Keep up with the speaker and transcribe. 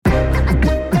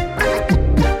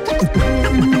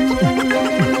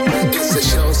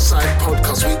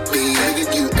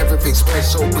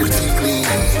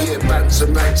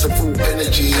It's a full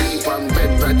energy. One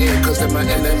red right here, cause they're my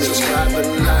enemies. Subscribe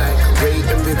and like, rate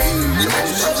and review. Your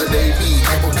own times of AB,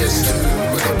 couple guests too.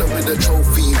 We got them with a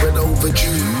trophy, well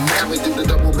overdue. Can we do the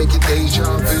double, make it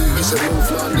deja vu? It's a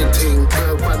North London thing,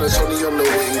 Bird Brothers only on the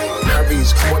wing.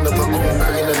 Harry's one of our own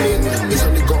island. He's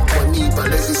only got one knee,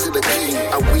 but Leslie's still the king.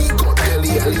 And we got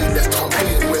Deli Ali, that's top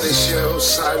in. Where the shell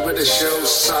side, where the shell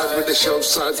side, where the shell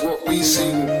side's what we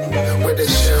sing. Where the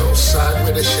shell side,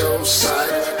 where the shell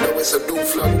side. No, it's a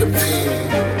North London thing.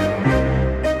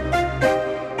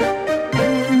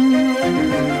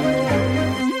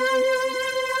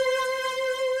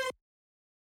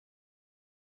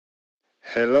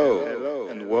 Hello,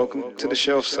 and welcome to the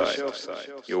Shelf Side,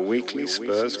 your weekly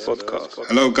Spurs podcast.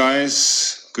 Hello,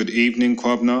 guys. Good evening,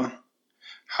 Kwabna.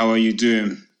 How are you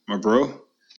doing, my bro?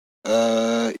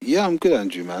 Yeah, I'm good,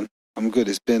 Andrew, man. I'm good.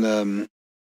 It's been an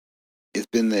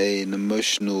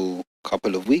emotional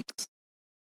couple of weeks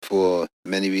for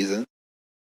many reasons.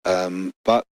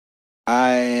 But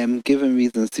I am given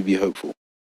reasons to be hopeful,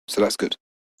 so that's good.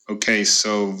 Okay,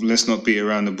 so let's not beat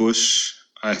around the bush.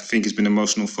 I think it's been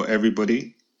emotional for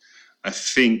everybody. I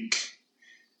think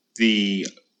the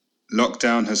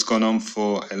lockdown has gone on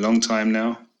for a long time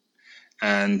now.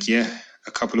 And yeah,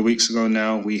 a couple of weeks ago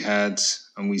now, we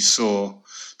saw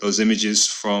those images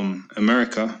from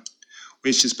America,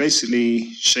 which is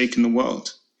basically shaking the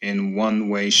world in one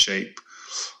way, shape,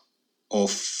 or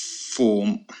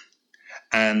form.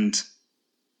 And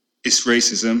it's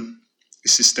racism,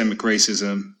 it's systemic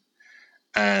racism,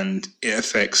 and it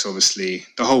affects, obviously,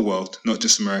 the whole world, not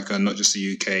just America, not just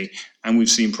the UK. And we've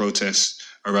seen protests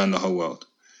around the whole world.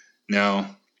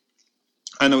 Now,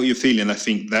 I know what you're feeling. I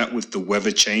think that with the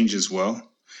weather change as well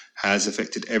has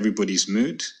affected everybody's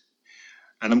mood.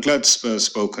 And I'm glad Spurs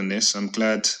spoke on this. I'm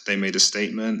glad they made a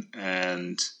statement,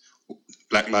 and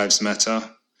Black Lives Matter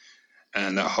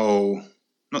and that whole,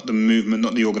 not the movement,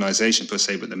 not the organization per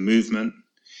se, but the movement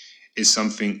is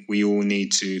something we all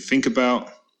need to think about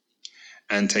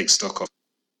and take stock of.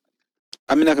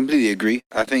 I mean, I completely agree.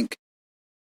 I think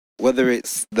whether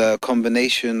it's the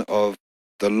combination of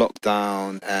the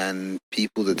lockdown and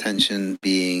people's attention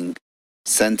being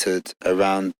centered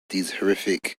around these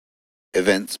horrific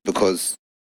events because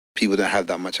people don't have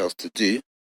that much else to do,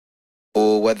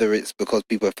 or whether it's because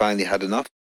people have finally had enough,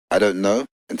 I don't know.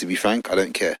 And to be frank, I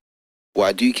don't care. What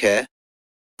I do care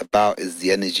about is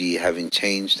the energy having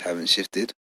changed, having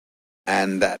shifted,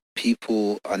 and that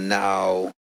people are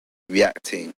now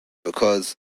reacting.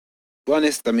 Because, to be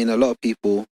honest, I mean, a lot of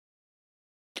people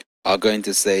are going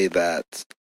to say that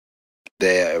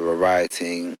they are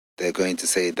rioting. They're going to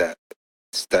say that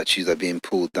statues are being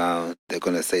pulled down. They're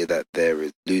going to say that there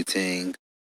is looting,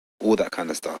 all that kind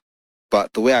of stuff.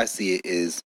 But the way I see it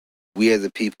is we as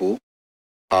a people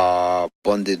are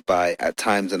bonded by, at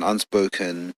times, an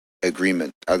unspoken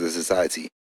agreement as a society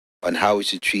on how we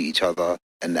should treat each other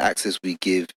and the access we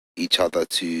give each other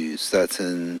to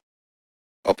certain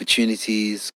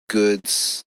opportunities,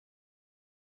 goods,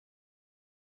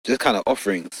 just kind of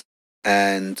offerings.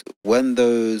 And when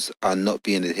those are not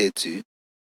being adhered to,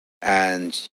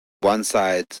 and one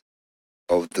side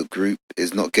of the group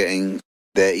is not getting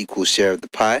their equal share of the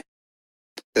pie,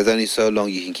 there's only so long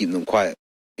you can keep them quiet,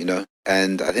 you know?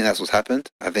 And I think that's what's happened.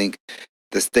 I think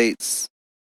the States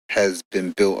has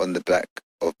been built on the back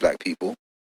of black people.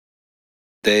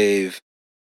 They've,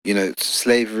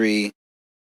 slavery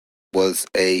was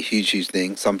a huge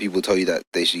thing. Some people tell you that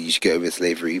you should get over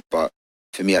slavery, but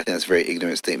for me, I think that's a very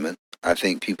ignorant statement. I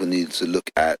think people need to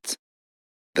look at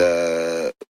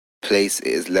the place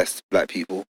it has left black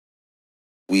people.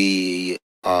 We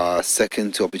are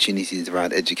second to opportunities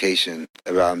around education,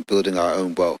 around building our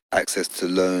own wealth, access to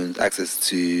loans, access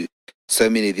to so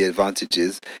many of the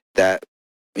advantages that,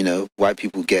 white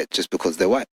people get just because they're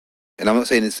white. And I'm not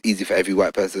saying it's easy for every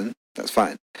white person, that's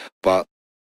fine. But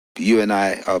you and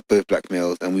I are both black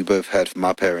males, and we both heard from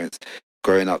our parents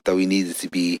growing up that we needed to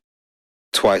be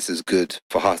twice as good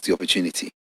for half the opportunity,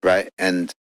 right?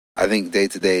 And I think day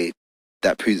to day,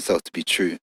 that proves itself to be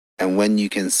true. And when you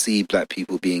can see black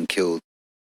people being killed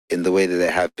in the way that they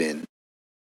have been,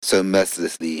 so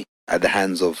mercilessly, at the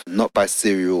hands of, not by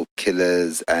serial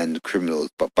killers and criminals,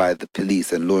 but by the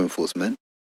police and law enforcement,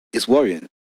 it's worrying.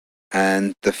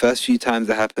 And the first few times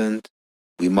that happened,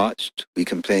 we marched, we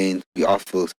complained, we asked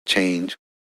for change,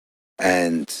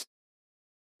 and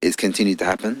it's continued to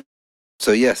happen.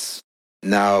 So yes,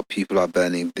 now people are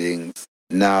burning things.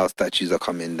 Now statues are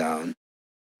coming down.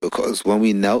 Because when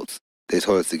we knelt, they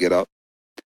told us to get up.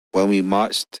 When we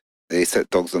marched, they set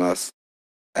dogs on us.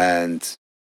 And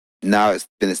now it's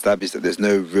been established that there's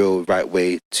no real right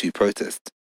way to protest.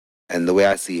 And the way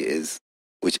I see it is,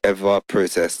 whichever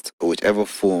protest or whichever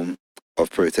form of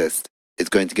protest is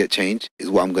going to get changed is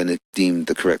what I'm going to deem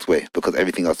the correct way, because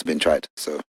everything else has been tried.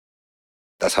 So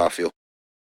that's how I feel.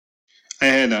 I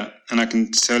hear that, and I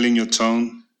can tell in your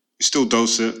tone, you still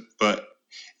dose it, but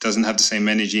it doesn't have the same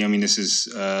energy. I mean, this is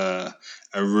a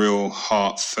real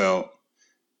heartfelt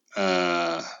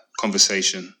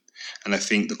conversation, and I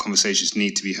think the conversations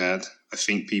need to be had. I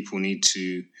think people need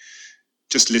to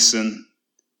just listen,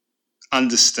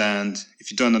 understand.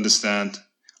 If you don't understand,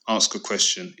 ask a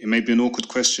question. It may be an awkward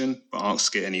question, but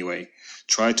ask it anyway.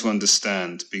 Try to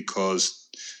understand, because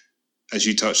as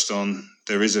you touched on,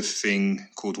 there is a thing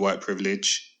called white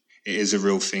privilege. It is a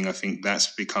real thing. I think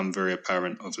that's become very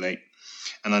apparent of late.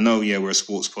 And I know, yeah, we're a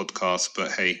sports podcast,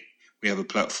 but hey, we have a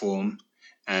platform,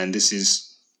 and this is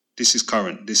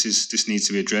current. This needs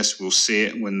to be addressed. We'll see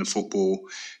it when the football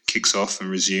kicks off and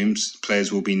resumes.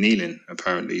 Players will be kneeling,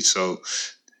 apparently. So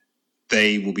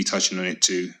they will be touching on it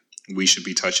too. We should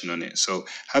be touching on it. So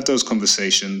have those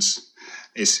conversations.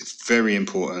 It's very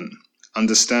important.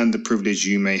 Understand the privilege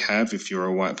you may have if you're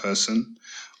a white person,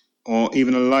 or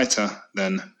even a lighter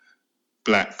than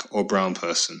black or brown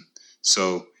person.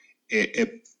 So it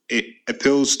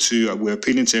appeals to, we're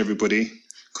appealing to everybody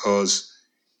because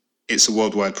it's a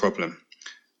worldwide problem.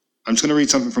 I'm just going to read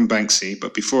something from Banksy,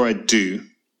 but before I do,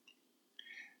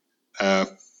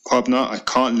 Kwabna, I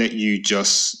can't let you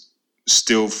just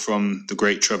steal from the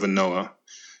great Trevor Noah,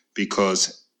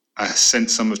 because I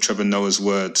sent some of Trevor Noah's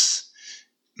words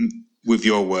with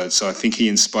your words. So I think he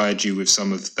inspired you with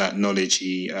some of that knowledge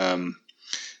he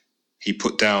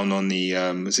put down on the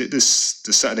was it the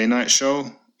Saturday night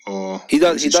show, or He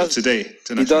does today?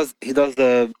 he does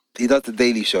the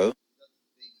Daily Show.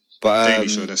 But Daily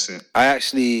Show, that's it. I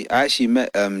actually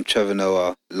met Trevor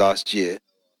Noah last year.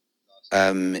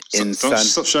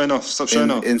 Stop showing off.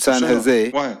 In San Jose.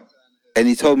 Why? And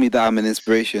he told me that I'm an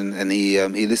inspiration, and he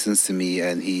listens to me,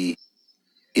 and he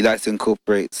likes to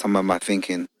incorporate some of my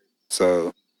thinking.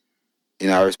 So,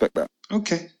 I respect that.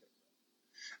 Okay.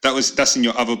 That's in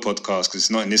your other podcast, because it's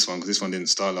not in this one, because this one didn't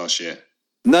start last year.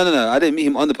 No. I didn't meet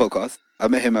him on the podcast. I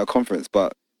met him at a conference,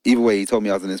 but either way, he told me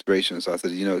I was an inspiration. So I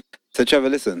said, so Trevor,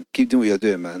 listen, keep doing what you're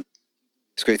doing, man.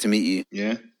 It's great to meet you.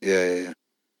 Yeah? Yeah.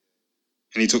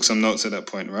 And he took some notes at that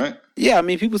point, right? Yeah, I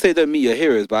mean, people say don't meet your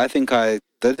heroes, but I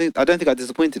don't think I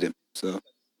disappointed him. So.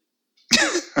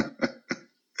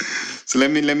 So let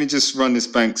me just run this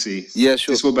Banksy. Yeah,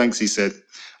 sure. This is what Banksy said.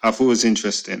 I thought it was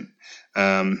interesting.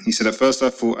 He said, at first I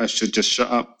thought I should just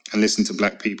shut up and listen to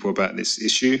black people about this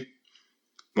issue.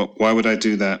 But why would I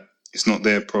do that? It's not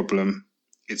their problem.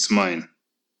 It's mine.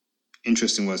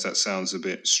 Interesting words. That sounds a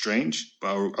bit strange, but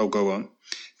I'll go on.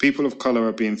 People of color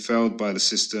are being failed by the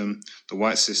system, the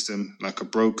white system, like a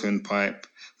broken pipe,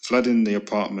 flooding the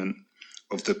apartment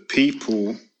of the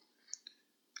people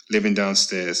living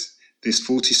downstairs. This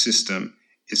faulty system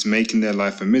is making their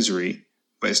life a misery,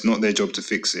 but it's not their job to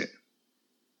fix it.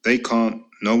 They can't.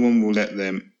 No one will let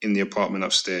them in the apartment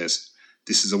upstairs.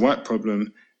 This is a white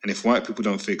problem, and if white people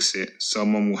don't fix it,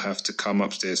 someone will have to come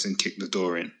upstairs and kick the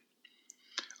door in.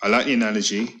 I like the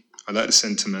analogy. I like the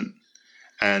sentiment.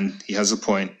 And he has a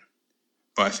point.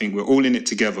 But I think we're all in it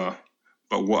together.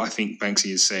 But what I think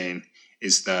Banksy is saying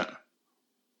is that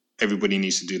everybody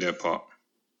needs to do their part.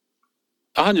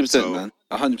 100%, man.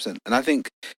 100%. And I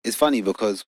think it's funny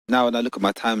because now when I look at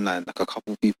my timeline, like a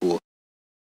couple of people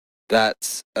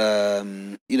that,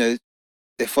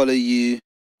 they follow you.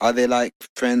 Are they like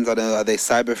friends? I don't know. Are they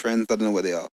cyber friends? I don't know what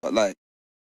they are. But like,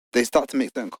 they start to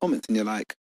make certain comments and you're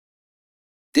like,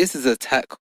 this is an attack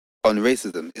on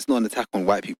racism. It's not an attack on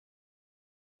white people.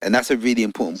 And that's a really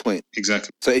important point.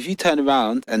 Exactly. So if you turn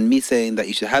around and me saying that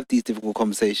you should have these difficult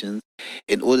conversations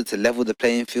in order to level the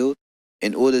playing field,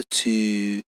 in order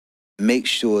to make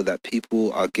sure that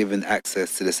people are given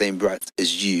access to the same rights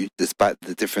as you, despite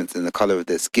the difference in the color of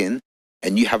their skin,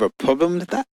 and you have a problem with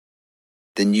that,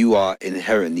 then you are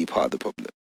inherently part of the problem.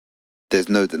 There's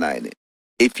no denying it.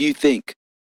 If you think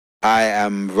I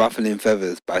am ruffling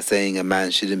feathers by saying a man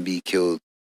shouldn't be killed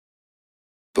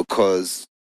because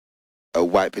a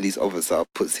white police officer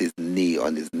puts his knee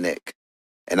on his neck,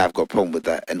 and I've got a problem with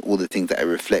that, and all the things that it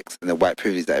reflects, and the white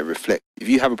privilege that it reflects, if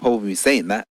you have a problem with me saying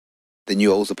that, then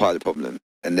you're also part of the problem.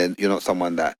 And then you're not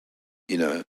someone that,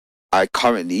 I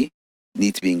currently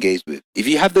need to be engaged with. If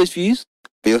you have those views,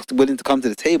 but you're willing to come to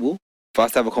the table for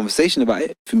us to have a conversation about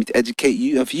it, for me to educate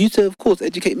you, and for you to, of course,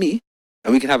 educate me,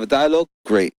 and we can have a dialogue,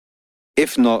 great.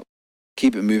 If not,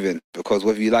 keep it moving, because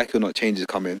whether you like it or not, change is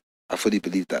coming. I fully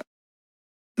believe that.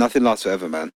 Nothing lasts forever,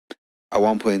 man. At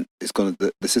one point,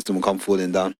 the system will come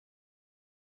falling down.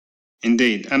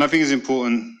 Indeed. And I think it's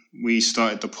important we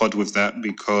started the pod with that,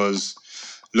 because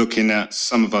looking at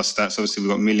some of our stats, obviously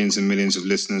we've got millions and millions of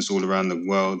listeners all around the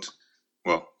world.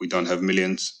 Well, we don't have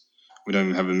millions. We don't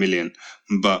even have 1 million.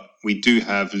 But we do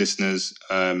have listeners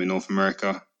in North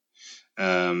America.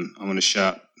 I want to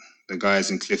shout the guys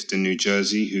in Clifton, New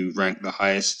Jersey, who rank the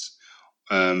highest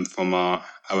from our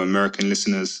American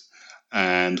listeners.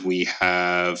 And we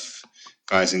have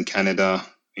guys in Canada,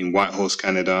 in Whitehorse,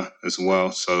 Canada as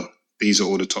well. So these are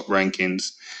all the top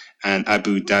rankings. And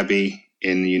Abu Dhabi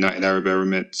in the United Arab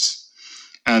Emirates,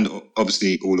 and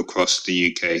obviously all across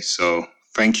the UK. So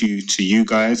thank you to you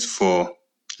guys for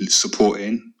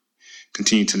supporting,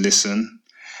 continue to listen.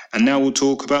 And now we'll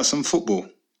talk about some football.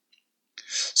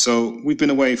 So we've been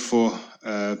away for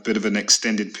a bit of an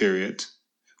extended period,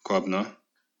 Kwabna,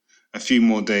 a few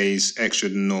more days extra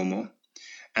than normal.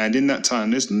 And in that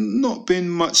time, there's not been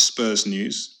much Spurs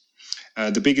news.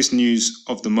 The biggest news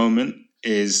of the moment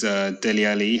is Dele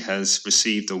Alli has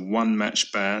received a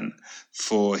 1-match ban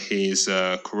for his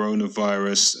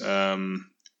coronavirus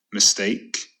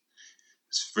mistake.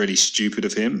 It's really stupid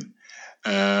of him.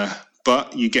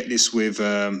 But you get this with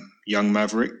young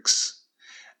Mavericks,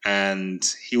 and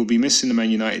he will be missing the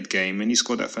Man United game, and he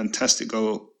scored that fantastic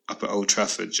goal up at Old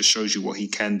Trafford. Just shows you what he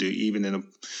can do, even in a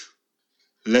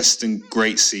less than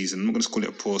great season. I'm not going to call it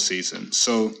a poor season.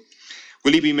 So,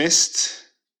 will he be missed?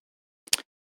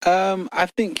 I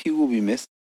think he will be missed.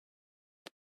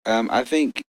 I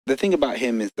think the thing about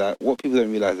him is that what people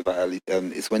don't realize about Ali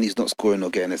is when he's not scoring or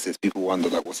getting assists, people wonder,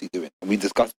 like, what's he doing? And we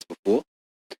discussed this before.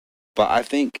 But I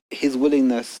think his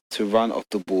willingness to run off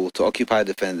the ball, to occupy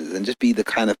defenders, and just be the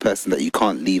kind of person that you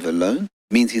can't leave alone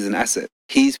means he's an asset.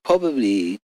 He's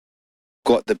probably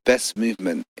got the best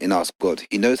movement in our squad.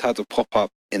 He knows how to pop up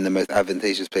in the most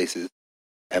advantageous places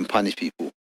and punish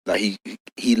people. Like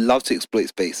he loves to exploit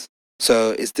space.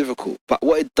 So it's difficult. But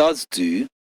what it does do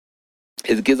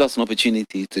is it gives us an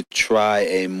opportunity to try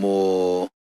a more,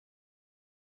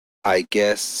 I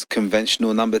guess,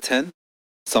 conventional number 10.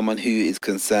 Someone who is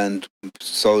concerned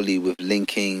solely with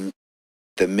linking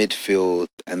the midfield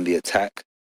and the attack,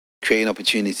 creating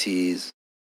opportunities,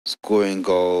 scoring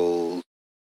goals.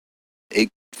 It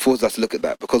forces us to look at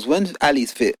that. Because when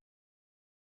Ali's fit,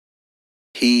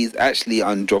 he's actually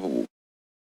undroppable.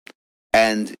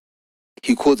 And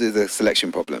he causes a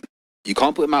selection problem. You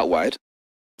can't put him out wide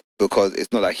because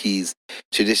it's not like he's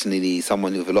traditionally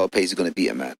someone with a lot of pace who's going to beat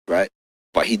a man, right?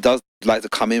 But he does like to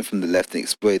come in from the left and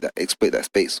exploit that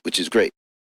space, which is great.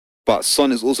 But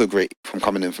Son is also great from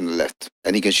coming in from the left,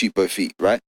 and he can shoot both feet,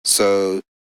 right? So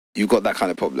you've got that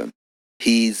kind of problem.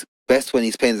 He's best when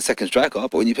he's playing the second striker,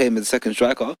 but when you play him as a second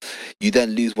striker, you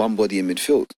then lose one body in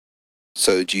midfield.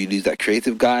 So do you lose that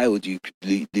creative guy, or do you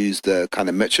lose the kind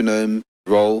of metronome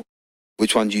role?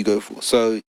 Which one do you go for?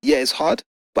 So, yeah, it's hard,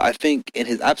 but I think in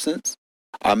his absence,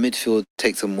 our midfield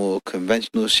takes a more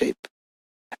conventional shape.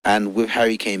 And with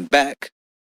Harry Kane back,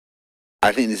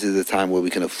 I think this is a time where we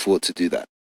can afford to do that.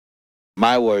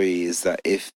 My worry is that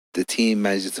if the team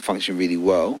manages to function really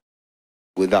well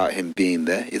without him being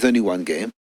there, it's only one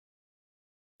game,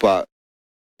 but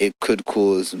it could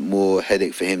cause more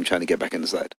headache for him trying to get back in the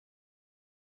side.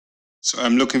 So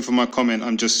I'm looking for my comment.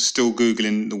 I'm just still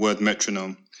Googling the word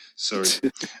metronome. Sorry.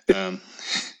 Can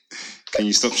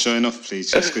you stop showing off,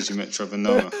 please, just because you met Trevor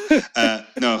Noah?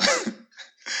 No.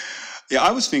 Yeah,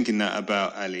 I was thinking that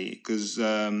about Ali, because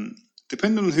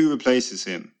depending on who replaces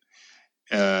him,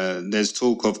 there's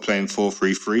talk of playing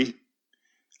 4-3-3,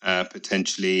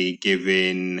 potentially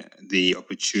giving the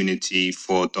opportunity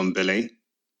for Ndombele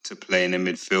to play in the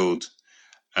midfield,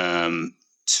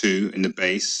 2 in the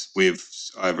base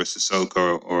with either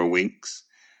Sissoko or a Winks.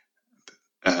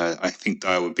 I think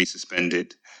Dyer would be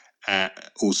suspended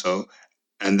also.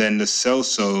 And then the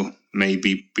Celso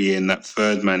maybe being that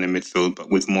third man in midfield,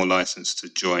 but with more license to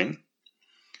join.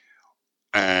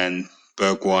 And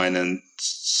Bergwijn and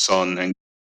Son. And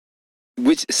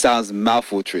which sounds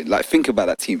mouth-watering. Like, think about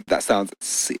that team. That sounds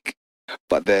sick.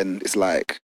 But then it's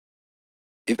like,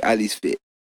 if Ali's fit,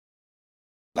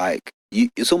 like,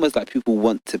 it's almost like people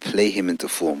want to play him into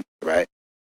form, right?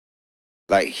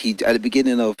 Like, he at the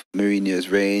beginning of Mourinho's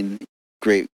reign,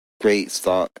 great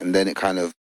start, and then it kind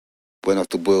of went off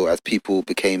the boil as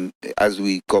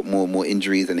we got more and more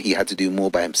injuries, and he had to do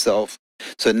more by himself.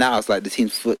 So now it's like the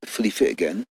team's fully fit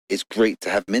again. It's great to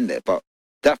have him in there, but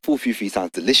that 4-3-3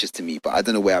 sounds delicious to me. But I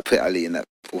don't know where I put Ali in that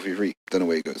 4-3-3. Don't know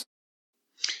where he goes.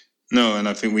 No, and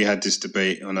I think we had this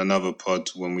debate on another pod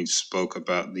when we spoke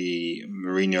about the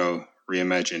Mourinho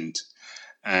reimagined,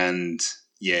 and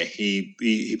yeah,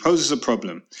 he poses a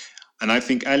problem. And I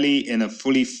think Ali in a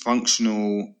fully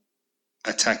functional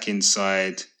attacking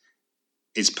side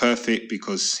is perfect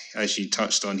because, as you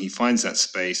touched on, he finds that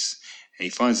space and he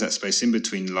finds that space in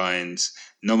between lines.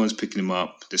 No one's picking him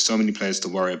up. There's so many players to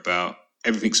worry about.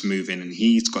 Everything's moving, and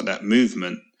he's got that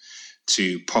movement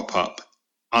to pop up,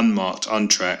 unmarked,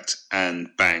 untracked, and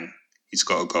bang, he's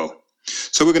got a goal.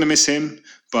 So we're going to miss him,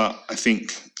 but I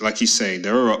think, like you say,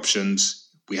 there are options.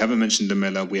 We haven't mentioned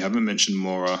Lamela, we haven't mentioned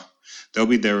Mora. They'll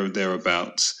be there or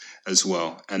thereabouts as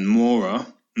well. And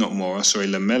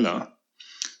Lamela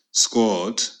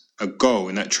scored a goal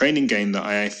in that training game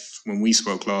that when we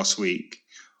spoke last week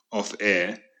off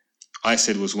air, I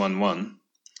said was 1-1.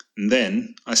 And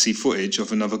then I see footage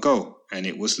of another goal, and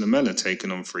it was Lamela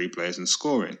taking on 3 players and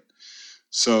scoring.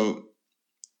 So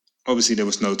obviously there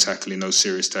was no tackling, no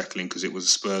serious tackling, because it was a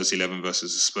Spurs 11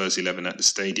 versus a Spurs 11 at the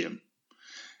stadium.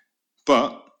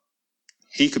 But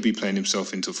he could be playing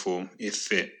himself into form if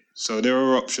fit. So there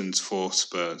are options for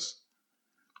Spurs.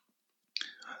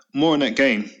 More on that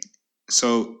game.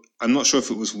 So I'm not sure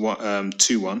if it was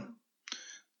 2-1.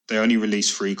 They only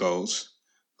released 3 goals.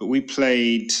 But we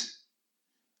played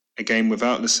a game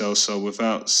without Lo Celso,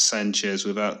 without Sanchez,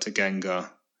 without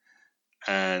Tanganga,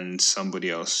 and somebody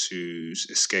else who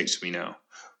escapes me now.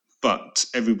 But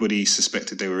everybody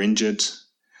suspected they were injured.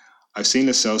 I've seen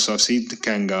Lo Celso, I've seen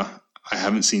Tanganga. I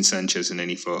haven't seen Sanchez in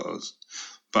any photos.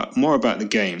 But more about the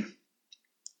game.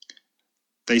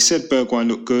 They said Bergwijn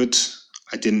looked good.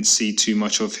 I didn't see too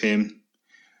much of him.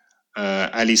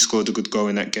 Ali scored a good goal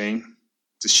in that game.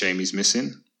 It's a shame he's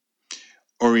missing.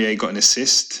 Aurier got an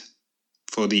assist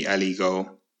for the Ali goal.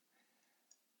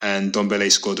 And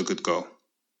Ndombele scored a good goal.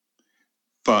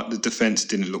 But the defence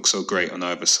didn't look so great on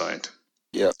either side.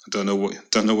 Yeah. I don't know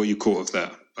what you caught of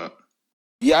that. But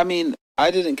Yeah, I mean, I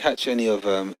didn't catch any of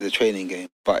the training game,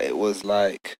 but it was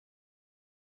like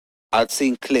I'd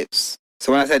seen clips.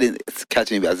 So when I said I didn't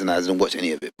catch any of it, as in I didn't watch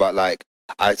any of it, but like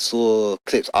I saw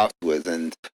clips afterwards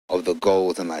and of the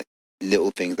goals and like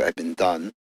little things that had been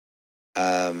done.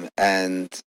 And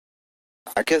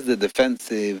I guess the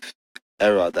defensive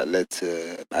error that led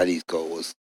to Ali's goal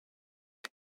was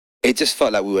it just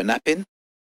felt like we were napping.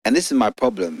 And this is my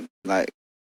problem. Like,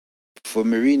 for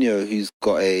Mourinho, who's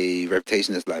got a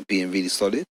reputation as like being really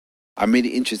solid, I'm really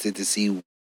interested to see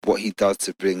what he does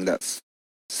to bring that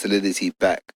solidity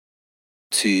back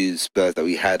to Spurs that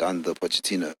we had under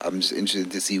Pochettino. I'm just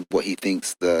interested to see what he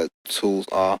thinks the tools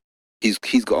are. He's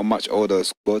got a much older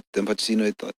squad than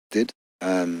Pochettino did,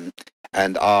 and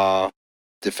our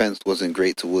defense wasn't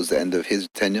great towards the end of his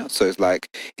tenure. So it's like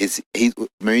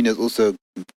Mourinho's also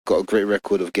got a great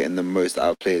record of getting the most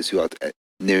out of players who are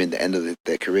nearing the end of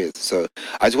their careers. So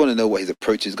I just want to know what his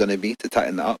approach is going to be to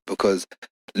tighten that up, because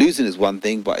losing is one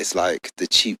thing, but it's like the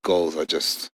cheap goals are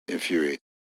just infuriating.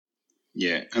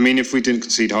 yeah, I mean, if we didn't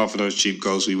concede half of those cheap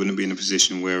goals, we wouldn't be in the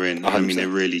position we're in. 100%. I mean, they're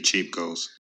really cheap goals.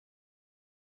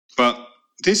 But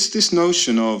this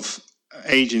notion of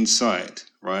age inside,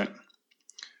 right?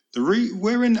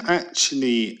 We're in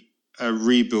actually a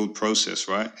rebuild process,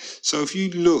 right? So if you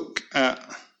look at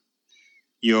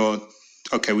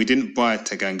we didn't buy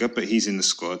Tanganga, but he's in the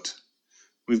squad.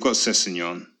 We've got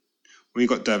Sessegnon. We've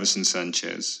got Davinson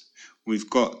Sanchez. We've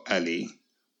got Ali.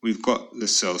 We've got Lo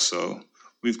Celso.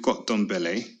 We've got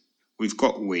Ndombele. We've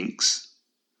got Winks.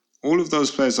 All of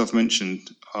those players I've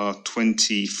mentioned are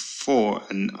 24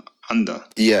 and under.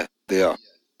 Yeah, they are.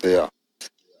 They are.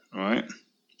 All right?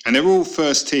 And they're all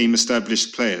first team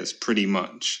established players, pretty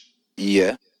much.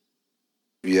 Yeah.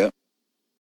 Yeah.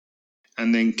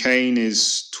 And then Kane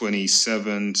is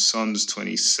 27, Son's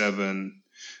 27.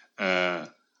 I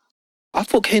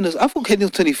thought Kane was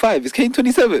 25. Is Kane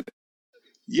 27?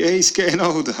 Yeah, he's getting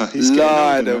older.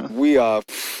 We are.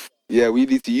 Yeah, we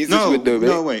need to use this window, mate.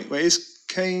 No, wait. Is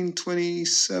Kane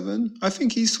 27? I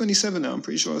think he's 27 now. I'm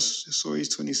pretty sure I saw he's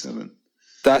 27.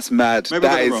 That's mad. Maybe I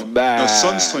got that it is wrong. mad. No,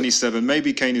 Son's 27.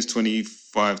 Maybe Kane is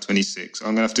 25, 26. I'm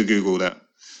going to have to Google that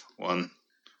one.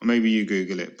 Or maybe you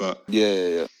Google it. But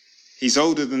Yeah. he's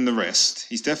older than the rest.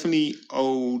 He's definitely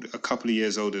a couple of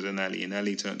years older than Ali. And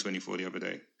Ali turned 24 the other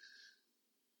day.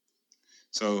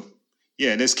 So,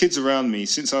 yeah, there's kids around me.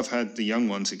 Since I've had the young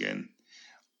ones again,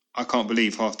 I can't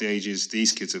believe half the ages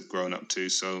these kids have grown up to.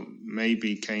 So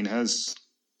maybe Kane has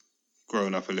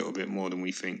grown up a little bit more than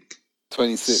we think.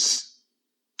 26.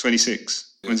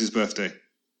 26. Yeah. When's his birthday?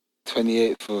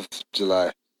 28th of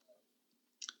July.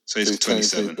 So he's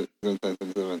 27.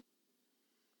 27.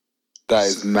 That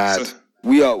is mad. So,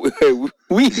 we are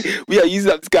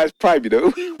using up this guy's prime, you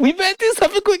know. We better do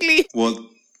something quickly. well,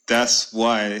 that's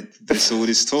why there's all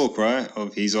this talk, right?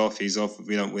 Of he's off,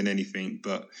 we don't win anything.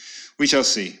 But we shall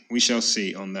see. We shall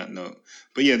see on that note.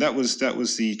 But yeah, that was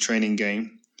the training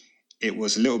game. It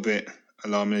was a little bit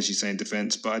alarming, as you say, in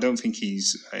defence, but I don't think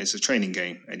it's a training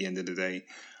game at the end of the day.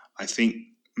 I think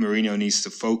Mourinho needs to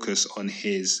focus on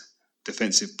his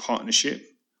defensive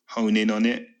partnership, hone in on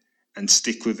it, and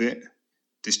stick with it.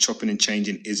 This chopping and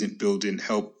changing isn't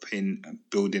helping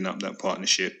building up that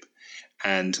partnership.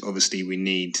 And obviously we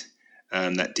need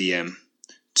that DM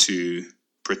to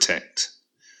protect.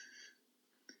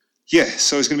 Yeah,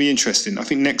 so it's going to be interesting. I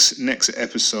think next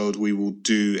episode we will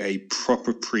do a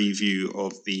proper preview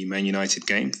of the Man United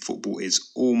game. Football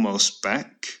is almost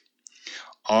back.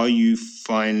 Are you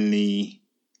finally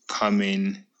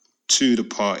coming to the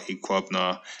party,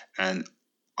 Kwabna, and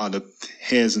are the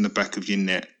hairs on the back of your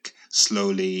neck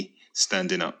slowly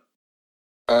standing up?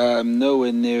 I'm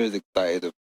nowhere near as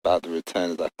excited about the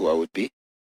return as I thought I would be.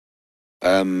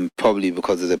 Probably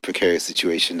because of the precarious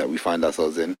situation that we find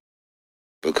ourselves in.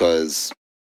 Because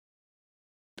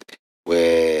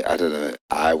I don't know,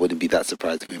 I wouldn't be that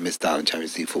surprised if we missed out on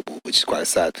Champions League football, which is quite a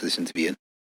sad position to be in.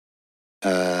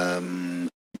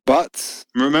 But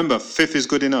remember, 5th is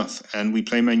good enough, and we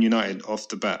play Man United off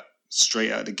the bat,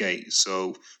 straight out the gate.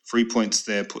 So 3 points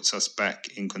there puts us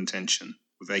back in contention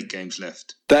with 8 games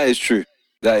left. That is true.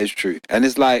 And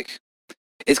it's like,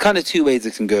 it's kind of two ways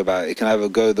it can go about it. It can either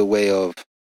go the way of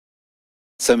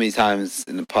so many times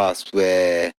in the past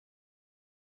where,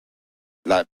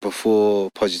 like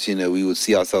before Pochettino, we would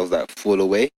see ourselves like fall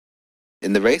away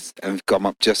in the race and come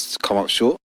up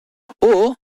short.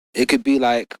 Or it could be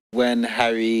like when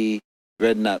Harry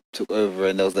Redknapp took over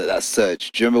and there was like that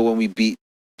surge. Do you remember when we beat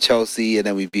Chelsea and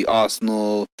then we beat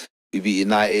Arsenal, we beat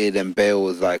United, and Bale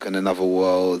was like on another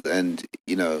world, and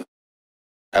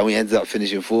and we ended up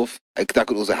finishing 4th? Like, that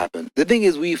could also happen. The thing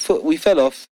is, we fell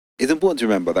off. It's important to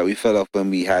remember that we fell off when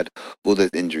we had all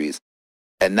those injuries,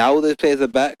 and now all those players are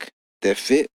back. They're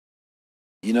fit.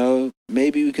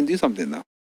 Maybe we can do something now.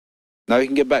 Now we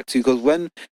can get back to, because when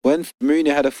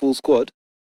Mourinho had a full squad,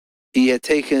 he had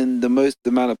taken the most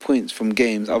amount of points from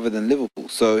games other than Liverpool.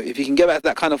 So if he can get back to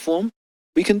that kind of form,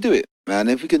 we can do it, man.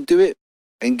 If we can do it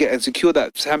and secure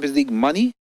that Champions League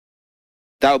money,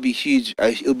 that would be huge.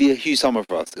 It'll be a huge summer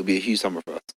for us.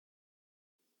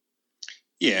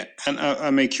 Yeah, and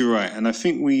I make you right. And I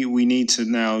think we need to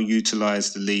now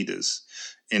utilize the leaders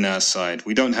in our side.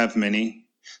 We don't have many.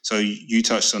 So you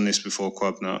touched on this before,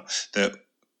 Kwabna, that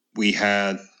we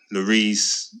had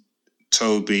Lloris,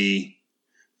 Toby,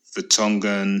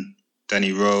 Vertonghen,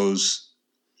 Danny Rose,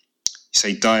 you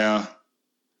say Dyer,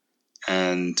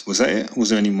 and was that it?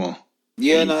 Was there any more?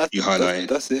 Yeah, you highlighted.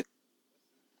 That's it.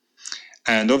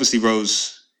 And obviously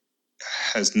Rose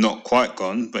has not quite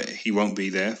gone, but he won't be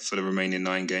there for the remaining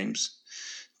 9 games.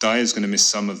 Dyer's going to miss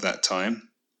some of that time.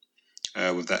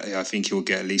 With that, I think he'll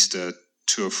get at least a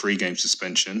 2 or 3 game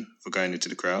suspension for going into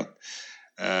the crowd.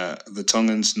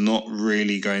 Vertonghen's not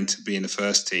really going to be in the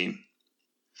first team.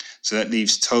 So that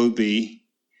leaves Toby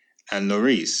and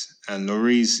Lloris. And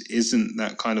Lloris isn't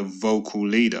that kind of vocal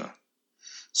leader.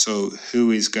 So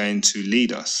who is going to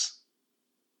lead us?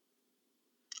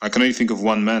 I can only think of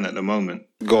one man at the moment.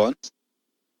 Go on.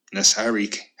 And that's Harry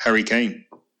Kane.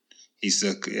 He's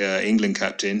the England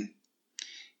captain.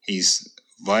 He's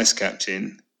vice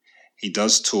captain. He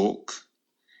does talk.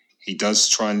 He does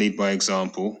try and lead by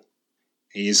example.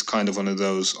 He is kind of one of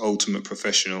those ultimate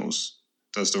professionals,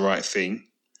 does the right thing.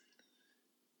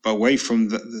 But away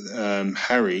from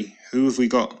Harry, who have we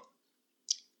got?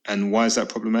 And why is that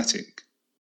problematic?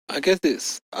 I guess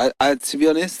it's, I to be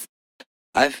honest,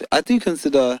 I do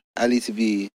consider Ali to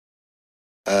be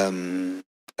a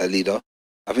leader.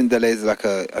 I think Dele is like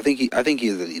I think he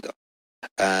is a leader.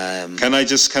 Can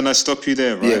I stop you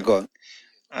there, right? Yeah, go on.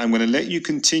 I'm going to let you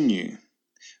continue,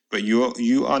 but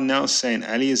you are now saying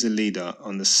Ali is a leader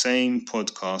on the same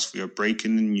podcast. We are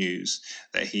breaking the news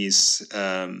that he's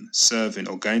serving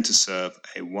or going to serve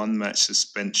a 1-match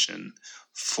suspension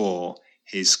for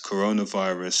his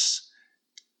coronavirus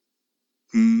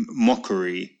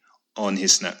mockery on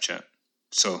his Snapchat.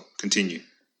 So continue.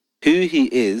 Who he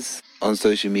is on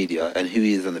social media and who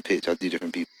he is on the pitch are 2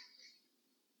 different people.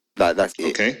 Like, that's it.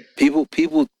 Okay.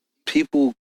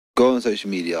 People go on social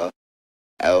media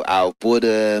out of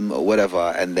boredom or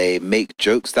whatever, and they make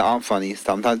jokes that aren't funny,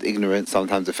 sometimes ignorant,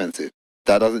 sometimes offensive.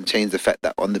 That doesn't change the fact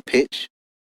that on the pitch,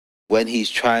 when he's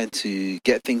trying to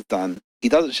get things done, he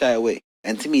doesn't shy away.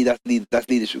 And to me, that's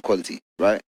leadership quality,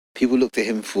 right? People look to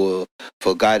him for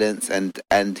guidance,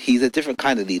 and he's a different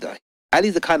kind of leader.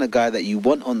 Ali's the kind of guy that you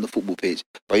want on the football pitch,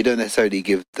 but you don't necessarily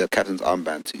give the captain's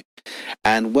armband to.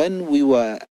 And when we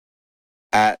were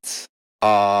at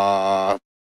our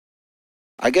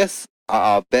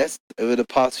best over the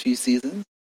past few seasons,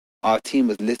 our team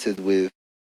was littered with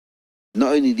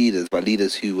not only leaders, but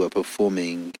leaders who were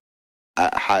performing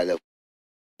at a high level.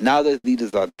 now those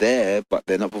leaders are there, but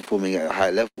they're not performing at a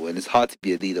high level, and it's hard to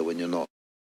be a leader when you're not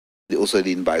also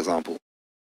leading by example.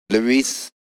 Lloris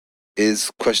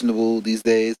is questionable these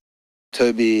days.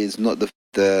 Toby is not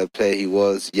the player he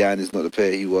was. Jan is not the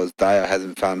player he was. Dyer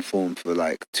hasn't found form for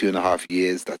like 2.5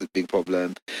 years. That's a big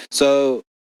problem. So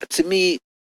to me,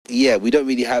 yeah, we don't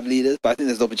really have leaders, but I think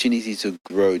there's an opportunity to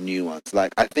grow new ones.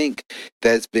 Like, I think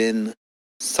there's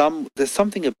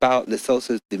something about Lo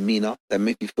Celso's demeanor that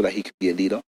makes me feel like he could be a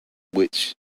leader,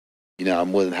 which,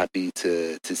 I'm more than happy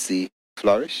to see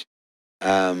flourish.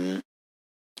 But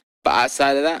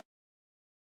outside of that,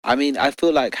 I mean, I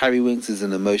feel like Harry Winks is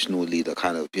an emotional leader,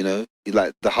 kind of, He's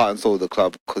like the heart and soul of the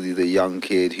club because he's a young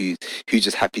kid who's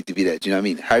just happy to be there. Do you know what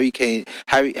I mean? Harry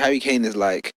Kane is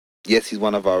like, yes, he's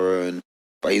one of our own,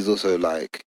 but he's also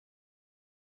like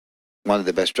one of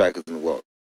the best strikers in the world,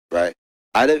 right?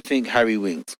 I don't think Harry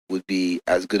Winks would be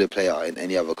as good a player in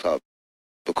any other club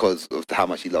because of how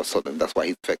much he loves Tottenham. That's why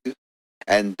he's effective.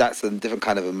 And that's a different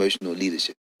kind of emotional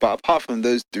leadership. But apart from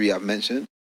those three I've mentioned,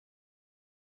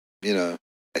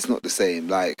 it's not the same.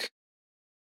 Like,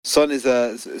 Son is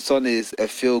a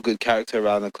feel-good character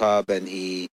around the club, and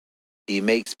he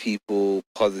makes people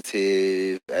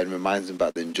positive and reminds them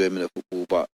about the enjoyment of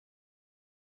football.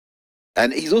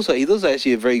 And he's also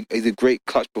actually he's a great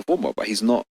clutch performer, but he's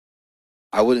not.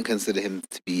 I wouldn't consider him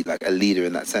to be like a leader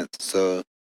in that sense. So,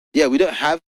 yeah, we don't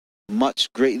have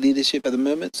much great leadership at the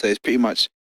moment. So it's pretty much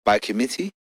by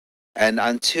committee. And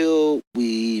until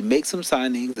we make some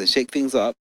signings and shake things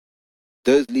up,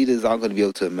 those leaders aren't going to be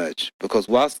able to emerge. Because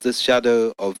whilst the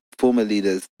shadow of former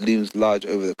leaders looms large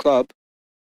over the club,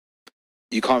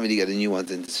 you can't really get the new ones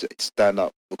in to stand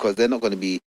up because they're not going to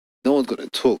be. No one's going to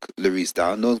talk Lloris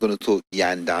down. No one's going to talk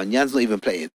Jan down. Jan's not even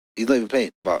playing. He's not even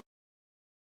playing, but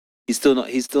he's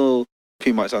still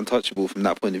pretty much untouchable from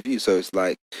that point of view. So it's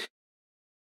like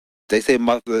they say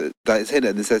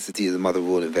that necessity is the mother of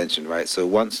all invention, right? So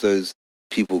once those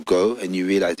people go and you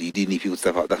realize that you do need people to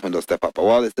step up, that's when they'll step up. But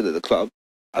while they're still at the club,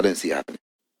 I don't see it happening.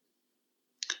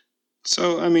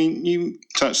 So, I mean, you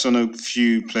touched on a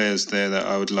few players there that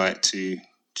I would like to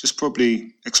just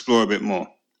probably explore a bit more.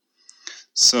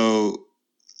 So,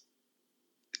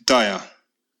 Dyer,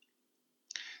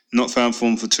 not found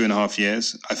form for 2.5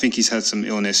 years. I think he's had some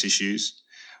illness issues.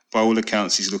 By all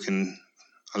accounts, he's looking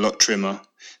a lot trimmer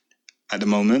at the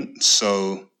moment.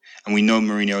 So, and we know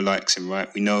Mourinho likes him, right?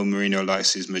 We know Mourinho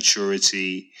likes his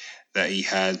maturity that he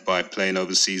had by playing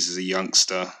overseas as a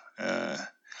youngster.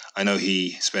 I know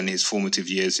he spent his formative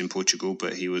years in Portugal,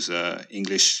 but he was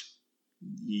English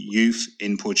youth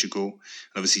in Portugal,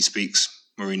 and obviously speaks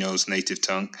Mourinho's native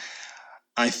tongue.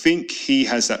 I think he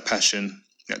has that passion,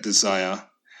 that desire.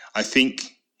 I think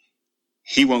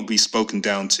he won't be spoken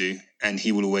down to, and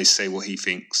he will always say what he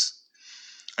thinks.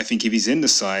 I think if he's in the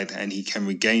side and he can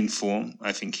regain form,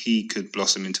 I think he could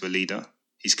blossom into a leader.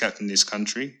 He's captained his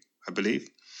country, I believe.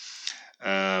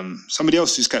 Somebody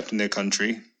else who's captained their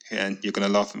country, and you're going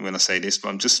to laugh at me when I say this, but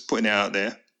I'm just putting it out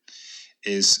there,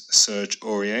 is Serge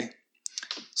Aurier.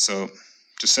 So,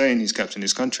 just saying, he's captained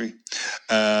his country.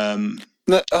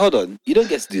 No, hold on. You don't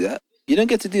get to do that. You don't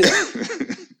get to do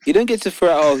that. You don't get to throw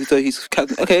out, so he's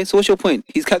captain. Okay, so what's your point?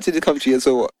 He's captained the country, and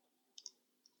so what?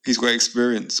 He's got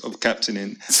experience of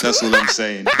captaining. That's all I'm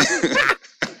saying.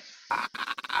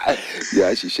 You're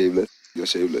actually shameless. You're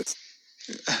shameless.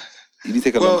 You need to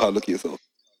take a long, hard look at yourself.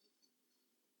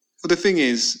 Well, the thing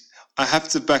is, I have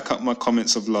to back up my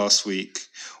comments of last week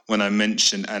when I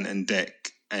mentioned Ant and Dec,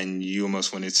 and you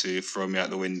almost wanted to throw me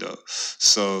out the window.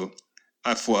 So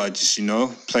I thought I'd just,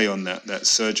 play on that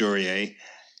Serge Aurier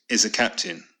is a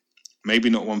captain. Maybe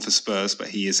not one for Spurs, but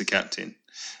he is a captain.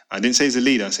 I didn't say he's a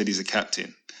leader, I said he's a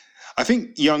captain. I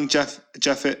think young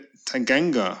Japhet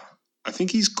Tanganga, I think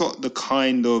he's got the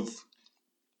kind of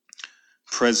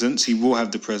presence. He will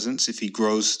have the presence if he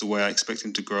grows the way I expect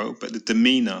him to grow, but the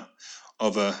demeanour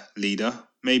of a leader,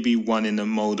 maybe one in the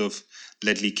mold of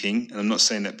Ledley King. And I'm not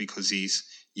saying that because he's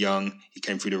young, he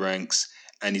came through the ranks,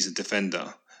 and he's a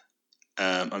defender.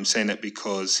 I'm saying that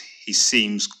because he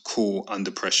seems cool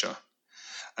under pressure.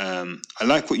 I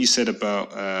like what you said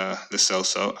about Lo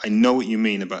Celso. I know what you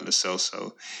mean about Lo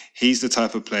Celso. He's the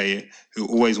type of player who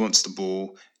always wants the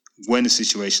ball. When the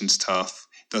situation's tough,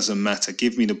 doesn't matter.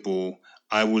 Give me the ball.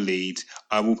 I will lead.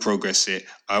 I will progress it.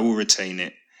 I will retain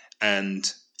it.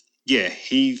 And yeah,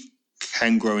 he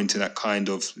can grow into that kind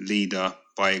of leader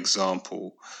by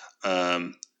example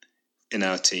in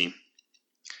our team.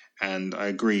 And I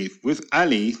agree with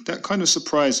Ali. That kind of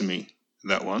surprised me,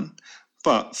 that one.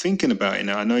 But thinking about it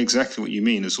now, I know exactly what you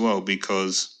mean as well,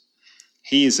 because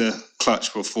he is a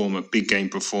clutch performer, big game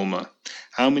performer.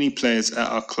 How many players at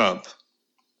our club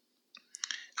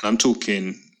and I'm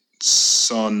talking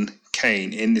Son,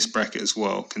 Kane in this bracket as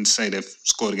well, can say they've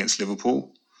scored against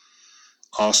Liverpool,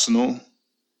 Arsenal,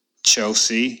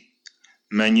 Chelsea,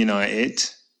 Man United,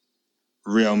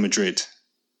 Real Madrid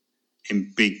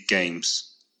in big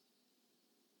games,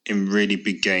 in really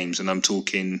big games. And I'm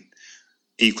talking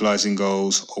equalising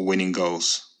goals or winning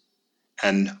goals,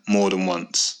 and more than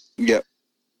once. Yep.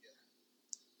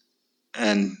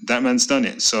 And that man's done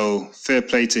it. So fair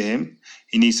play to him.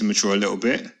 He needs to mature a little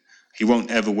bit. He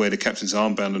won't ever wear the captain's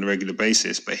armband on a regular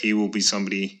basis, but he will be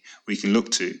somebody we can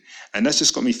look to. And that's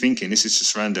just got me thinking. This is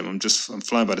just random. I'm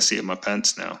flying by the seat of my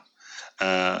pants now.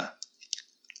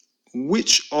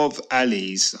 Which of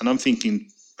Ali's, and I'm thinking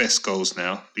best goals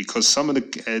now, because some of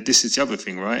the, this is the other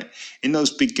thing, right? In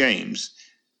those big games,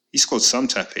 he scored some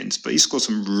tap-ins, but he scored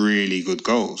some really good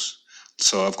goals.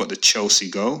 So I've got the Chelsea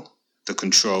goal, the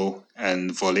control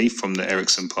and volley from the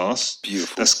Eriksen pass.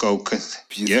 Beautiful. That's goal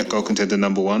contender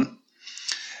number 1.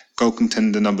 Goal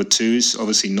contender number 2 is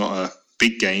obviously not a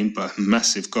big game, but a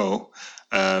massive goal.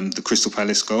 The Crystal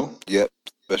Palace goal. Yep,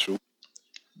 special.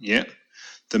 Yeah.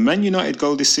 The Man United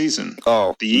goal this season.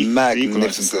 Oh, the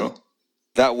magnificent. Goal.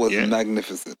 That was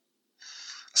magnificent.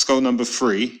 That's goal number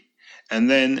 3. And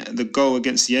then the goal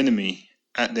against the enemy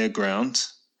at their ground.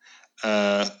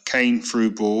 Kane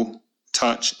through ball,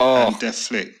 touch, and deft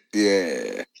flick.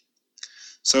 Yeah.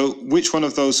 So which one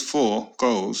of those 4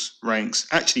 goals rank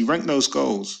those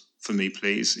goals for me,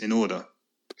 please, in order?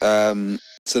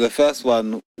 So the first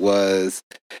one is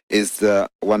the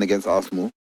one against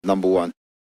Arsenal, number 1,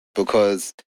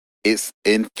 because it's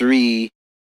in three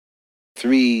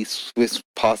Swiss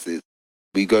passes.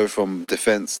 We go from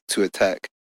defense to attack,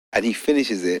 and he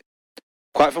finishes it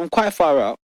quite far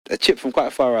out. A chip from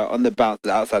quite far out on the bounce to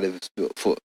the outside of his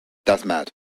foot. That's mad.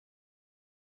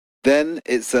 Then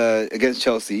it's against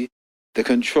Chelsea. The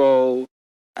control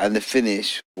and the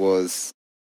finish was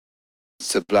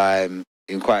sublime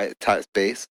in quite a tight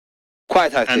space.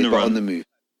 But on the move.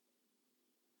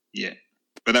 Yeah.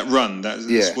 But that run,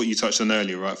 that's what you touched on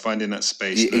earlier, right? Finding that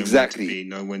space, knowing exactly. When to be,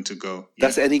 knowing when to go. Yeah.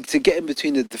 To get in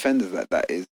between the defenders like that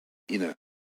is,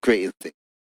 great instinct.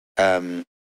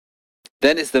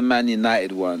 Then it's the Man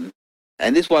United one.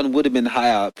 And this one would have been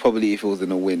higher probably if it was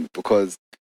in a win, because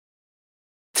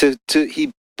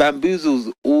he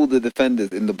bamboozles all the defenders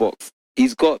in the box.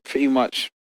 He's got pretty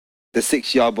much the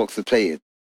 6-yard box to play in.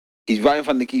 He's right in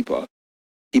front of the keeper.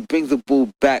 He brings the ball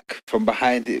back from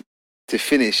behind him to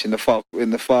finish in the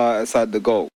far side of the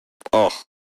goal. Oh,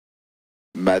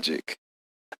 magic.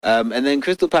 And then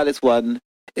Crystal Palace one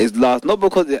is last, not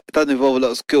because it doesn't involve a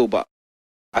lot of skill, but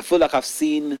I feel like I've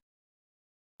seen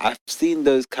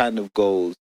those kind of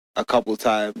goals a couple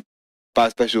times by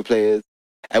special players,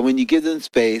 and when you give them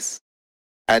space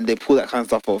and they pull that kind of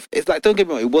stuff off, it's like, don't get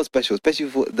me wrong, it was special, especially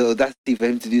for the audacity for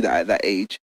him to do that at that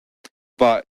age.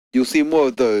 But you'll see more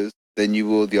of those than you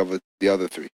will the other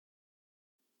 3.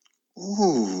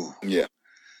 Ooh. Yeah.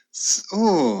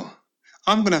 Oh,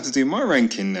 I'm gonna have to do my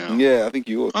ranking now. Yeah, I think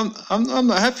you ought. I'm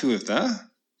not happy with that.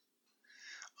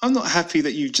 I'm not happy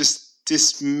that you just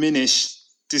diminished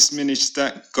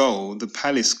that goal, the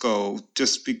Palace goal,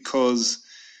 just because.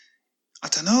 I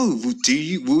don't know.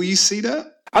 Will you see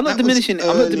that? I'm not diminishing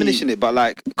it, but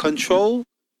like control,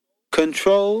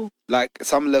 like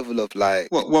some level of like.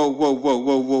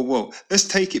 Whoa! Let's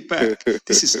take it back.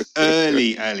 This is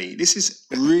early, Ali. This is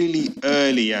really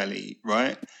early, Ali.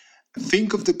 Right?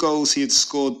 Think of the goals he had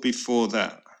scored before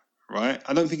that. Right?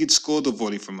 I don't think he'd scored a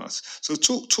volley from us. So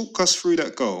talk us through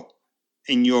that goal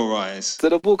in your eyes. So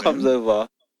the ball comes over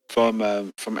from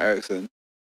Eriksen,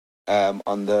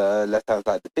 on the left hand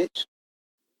side of the pitch.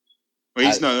 Well,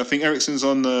 I think Eriksen's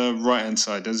on the right hand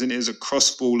side, doesn't it? It's a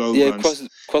cross ball over. Yeah,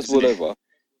 cross ball over.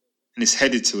 And it's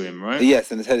headed to him, right?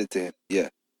 Yes, and it's headed to him. Yeah.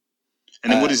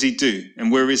 And then what does he do? And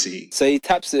where is he? So he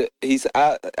taps it. He's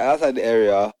outside the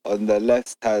area on the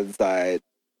left hand side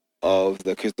of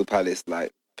the Crystal Palace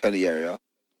penalty area.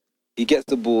 He gets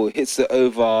the ball, hits it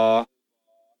over.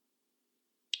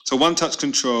 So one touch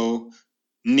control,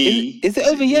 knee. Is it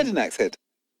over Jedinak's head?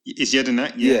 It's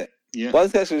Jedinak, yeah. One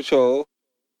touch control,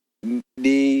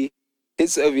 knee,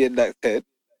 hits it over Jedinak's head,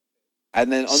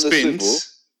 and then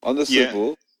on the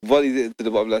swivel, volleys it into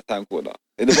the bottom left hand corner.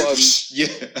 In the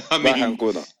bottom right hand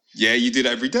corner. Yeah, you do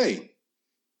that every day.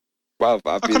 Wow,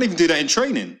 I can't even do that in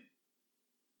training.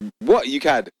 What? You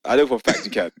can. I know for a fact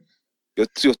you can.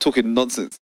 You're talking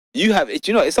nonsense. You have. Do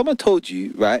you know? If someone told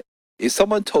you, right? If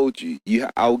someone told you,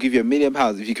 I'll give you £1 million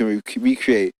if you can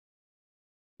recreate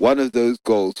one of those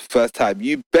goals first time.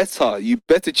 You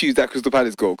better choose that Crystal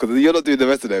Palace goal, because you're not doing the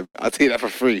rest of them. I'll tell you that for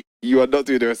free. You are not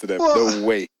doing the rest of them.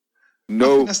 What?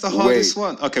 No think that's the hardest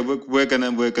one. Okay, we're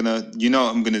gonna. You know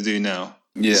what I'm gonna do now?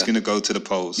 Yeah. Just gonna go to the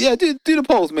polls. Yeah, do the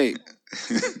polls, mate.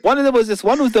 One of them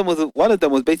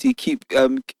was basically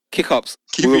kick ups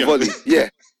Keep with it a up. volley. Yeah.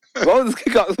 One was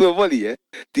kick ups with a volley, yeah.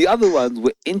 The other ones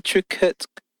were intricate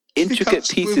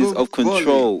Kick-ups pieces with a of control.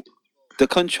 volley. The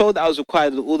control that was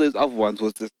required of all those other ones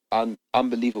was just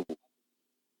unbelievable.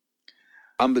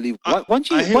 Unbelievable. Once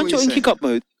I hear you're what in you're kick up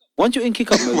mode, you're in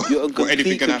Well, anything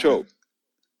complete can control. happen.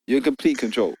 You're in complete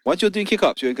control. Once you're doing kick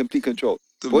ups, you're in complete control.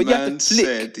 The But when you have man to flick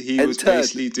said he and was turn-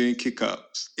 basically doing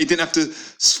kick-ups. He didn't have to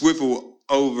swivel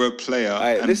over a player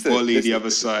Alright, and listen, volley the listen, other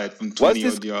listen. side from 20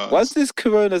 odd yards. Once this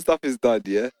Corona stuff is done,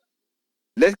 yeah,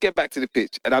 let's get back to the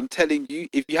pitch. And I'm telling you,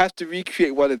 if you have to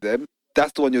recreate one of them,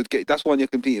 that's the one you'll get. That's the one you're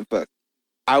competing first.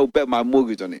 I will bet my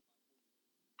mortgage on it.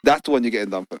 That's the one you're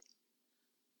getting done first,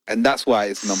 and that's why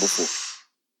it's number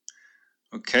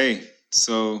 4. Okay,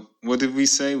 so what did we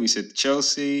say? We said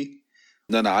Chelsea,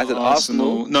 No, I said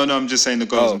Arsenal. No, I'm just saying the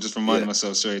goals. Oh, I'm just reminding yeah.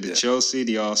 myself. Sorry, the Yeah. Chelsea,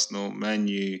 the Arsenal, Man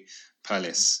U,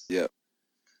 Palace. Yeah.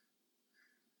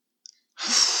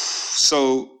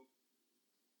 So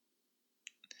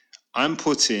I'm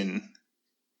putting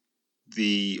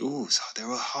the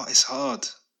it's hard.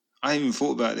 I haven't even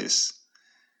thought about this.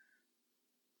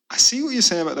 I see what you're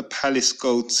saying about the Palace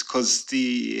goal because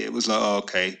it was like, oh,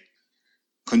 okay,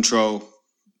 control,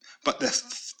 but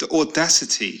the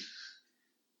audacity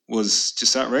was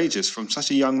just outrageous from such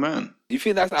a young man. You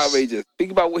think that's outrageous?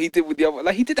 Think about what he did with the other.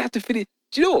 Like, he didn't have to finish.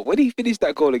 Do you know what? When he finished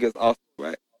that goal against Arsenal,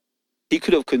 right? He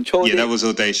could have controlled it. Yeah, that was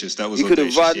audacious. He could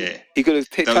have run. Yeah. He could have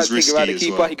That tried was to take around the risky as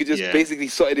keeper. well. He could just Yeah. basically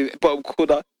slot it in the bottom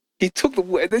corner. He took the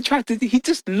and then tried to. He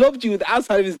just lobbed you with the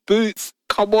outside of his boots.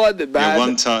 Come on, man. Yeah,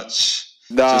 one touch.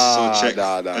 Nah, just saw check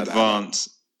nah, advance.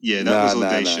 Yeah, that was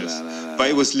audacious. But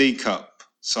it was League Cup.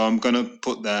 So I'm going to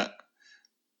put that.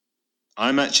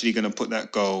 I'm actually going to put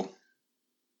that goal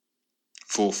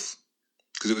 4th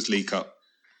because it was League Cup.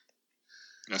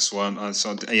 That's why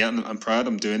I'm proud.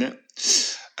 I'm doing it.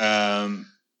 I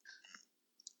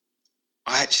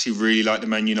actually really like the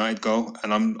Man United goal,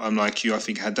 and I'm like you. I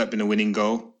think had that been a winning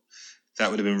goal, that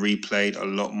would have been replayed a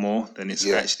lot more than it's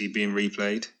actually being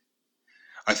replayed.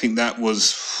 I think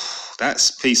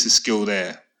that's piece of skill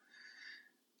there.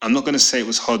 I'm not going to say it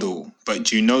was Hoddle, but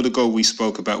do you know the goal we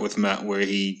spoke about with Matt where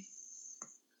he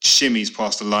shimmies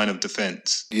past the line of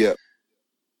defence? Yeah.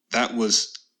 That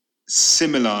was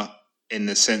similar in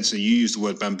the sense that you used the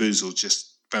word bamboozle,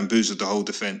 just bamboozled the whole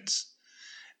defence.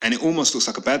 And it almost looks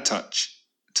like a bad touch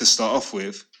to start off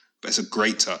with, but it's a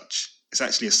great touch. It's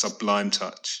actually a sublime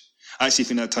touch. I actually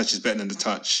think that touch is better than the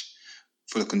touch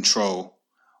for the control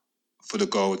for the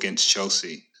goal against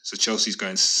Chelsea. So Chelsea's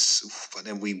going, but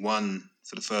then we won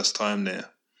for the first time there.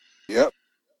 Yep.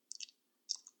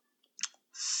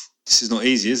 This is not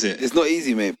easy, is it? It's not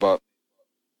easy, mate, but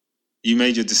You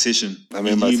made your decision. I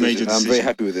made my You decision. I'm very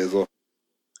happy with it as well.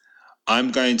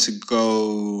 I'm going to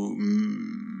go.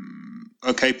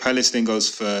 Okay, Palace then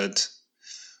goes 3rd.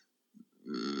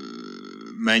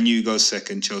 Man U goes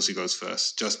 2nd. Chelsea goes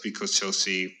 1st. Just because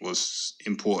Chelsea was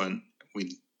important.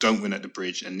 We don't win at the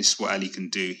Bridge, and this is what Ali can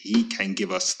do. He can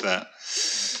give us that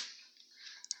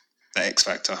X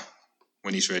factor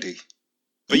when he's ready.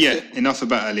 But yeah, enough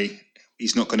about Ali.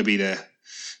 He's not going to be there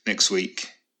next week.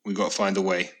 We've got to find a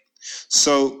way.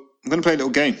 So I'm going to play a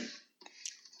little game.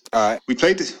 All right. We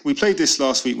played this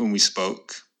last week when we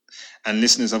spoke. And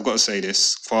listeners, I've got to say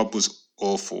this. Fab was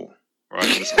awful. Right?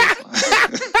 It was awful.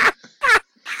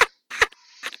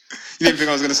 You didn't think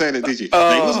I was going to say that, did you?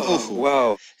 No, he wasn't awful.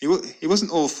 Wow. He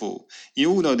wasn't awful.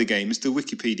 You all know the game. It's the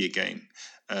Wikipedia game.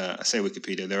 I say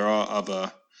Wikipedia. There are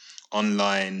other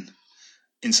online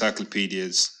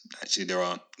encyclopedias. Actually, there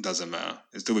aren't. Doesn't matter.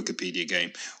 It's the Wikipedia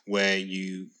game where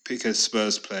you pick a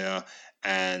Spurs player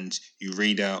and you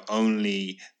read out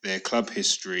only their club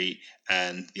history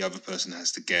and the other person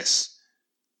has to guess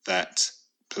that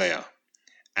player.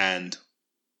 And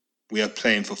we are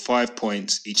playing for 5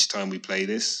 points each time we play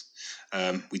this.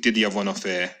 We did the other one off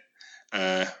air.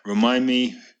 Remind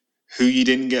me who you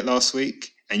didn't get last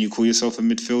week and you call yourself a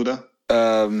midfielder?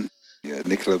 Yeah,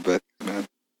 Nicola Beth, man.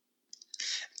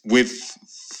 With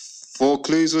 4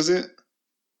 clues, was it?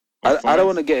 I don't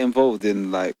want to get involved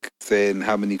in like saying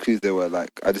how many clues there were.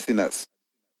 Like, I think that's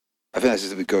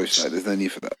just a bit gauche. Like, there's no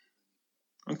need for that.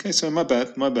 Okay, so my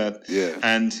bad. Yeah.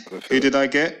 And who did I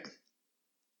get?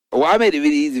 Well, I made it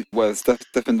really easy. Well,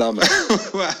 Stefan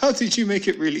Dalmat. Well, how did you make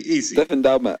it really easy? Stefan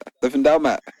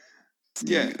Dalmat.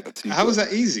 Yeah. How was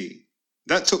that easy?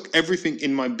 That took everything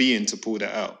in my being to pull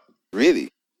that out. Really?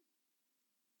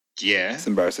 Yeah. It's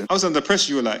embarrassing. I was under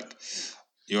pressure. You were like,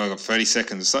 I got 30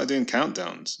 seconds. I started doing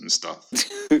countdowns and stuff.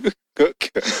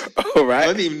 All I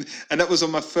right? didn't even, and that was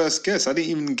on my first guess. I didn't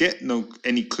even get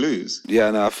any clues.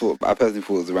 Yeah, no, I personally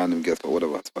thought it was a random guess, but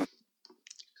whatever, it's fine.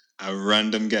 A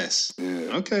random guess.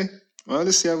 Yeah. Okay. Well,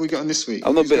 let's see how we get on this week.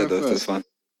 I'm not Who's bitter going though, so it's first? fine.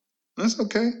 That's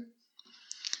okay.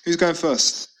 Who's going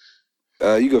first?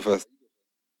 You go first.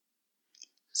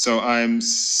 So I'm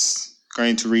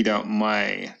going to read out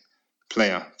my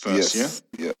player first, Yes.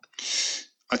 Yeah.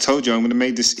 I told you I'm going to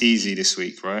make this easy this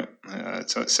week, right? I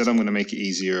said I'm going to make it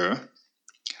easier.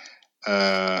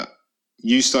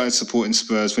 You started supporting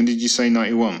Spurs. When did you say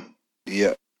 91?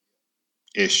 Yeah.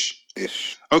 Ish.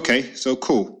 Ish. Okay, so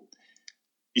cool.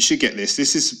 You should get this.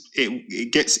 This is it.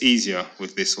 It gets easier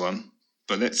with this one,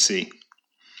 but let's see.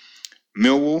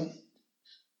 Millwall,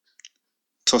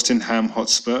 Tottenham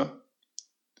Hotspur,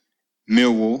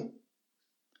 Millwall,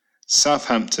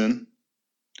 Southampton,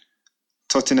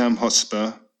 Tottenham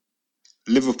Hotspur,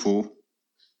 Liverpool,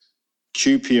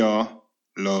 QPR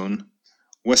loan,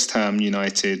 West Ham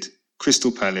United,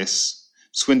 Crystal Palace,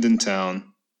 Swindon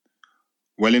Town,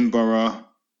 Wellingborough,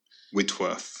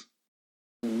 Whitworth.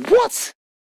 What?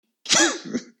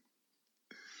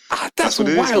 That's what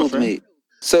it is, my wild, friend. mate.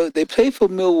 So they played for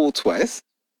Millwall twice.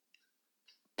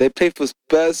 They played for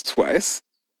Spurs twice.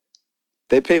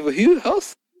 They played for who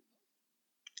else?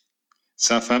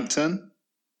 Southampton,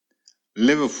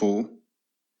 Liverpool,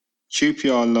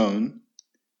 QPR loan.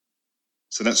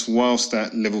 So that's whilst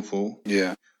at Liverpool,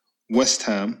 Yeah. West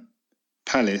Ham,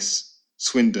 Palace,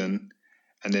 Swindon,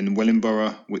 and then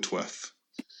Wellingborough, Whitworth.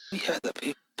 We had that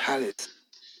played for Palace.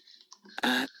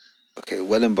 And okay,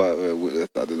 Wellingborough.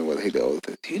 I don't know what the heck that was.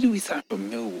 Who do we sign from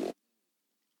Millwall?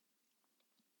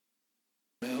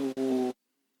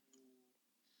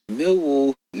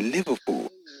 Millwall,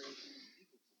 Liverpool.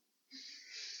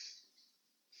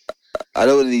 I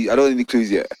don't want any clues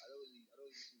yet.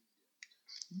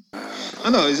 I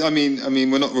know. I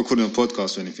mean, we're not recording a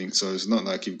podcast or anything, so it's not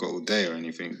like you've got all day or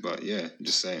anything. But yeah, I'm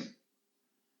just saying.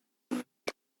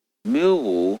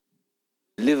 Millwall,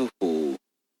 Liverpool,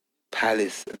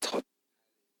 Palace, and Tottenham.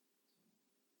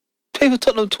 Played for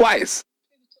Tottenham twice.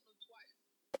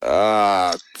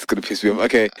 It's gonna piss me off.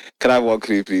 Okay, can I have one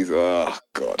clue, please? Oh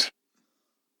God.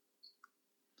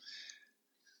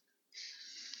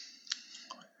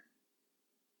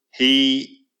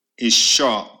 He is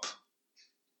sharp.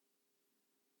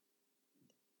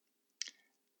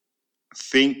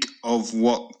 Think of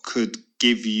what could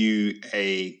give you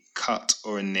a cut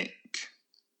or a nick.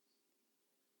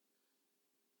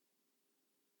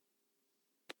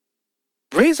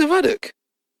 Razor Ruddock.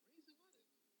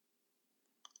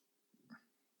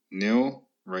 Neil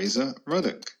Razor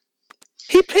Ruddock.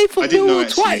 He played for I didn't know, Millwall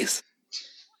actually. twice.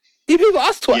 He played for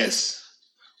us twice. Yes.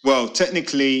 Well,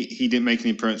 technically, he didn't make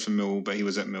any appearance for Millwall, but he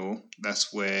was at Millwall.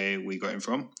 That's where we got him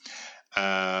from.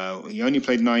 He only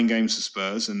played 9 games for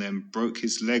Spurs and then broke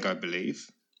his leg, I believe,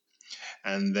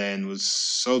 and then was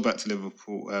sold back to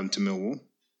Liverpool, to Millwall.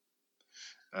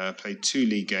 Played 2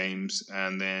 league games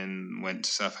and then went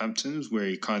to Southampton, where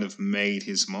he kind of made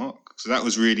his mark. So that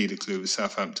was really the clue with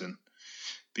Southampton,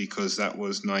 because that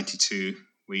was 92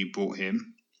 we bought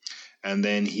him. And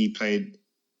then he played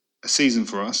a season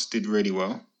for us, did really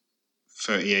well.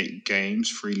 38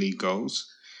 games, 3 league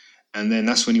goals. And then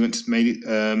that's when he made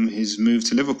his move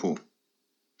to Liverpool.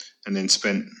 And then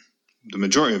spent the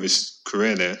majority of his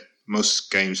career there. Most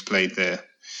games played there.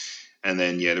 And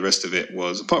then, yeah, the rest of it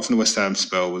was, apart from the West Ham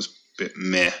spell, was a bit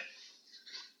meh.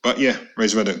 But yeah,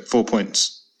 Razor Ruddock, 4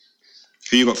 points.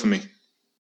 Who you got for me?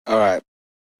 All right.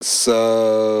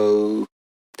 So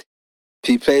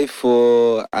he played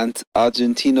for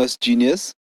Argentinos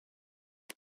Juniors,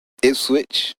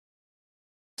 Ipswich,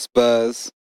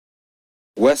 Spurs,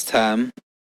 West Ham,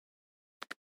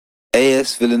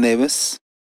 AS Villanovis,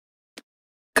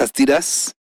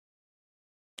 Castidas,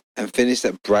 and finished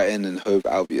at Brighton and Hove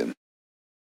Albion.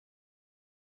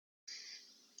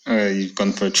 You've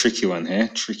gone for a tricky one here.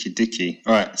 Tricky dicky.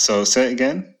 All right, so say it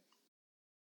again.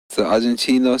 So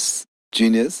Argentinos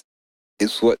Juniors,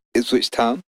 Ipswich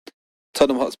Town,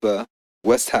 Tottenham Hotspur,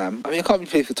 West Ham. I mean, I can't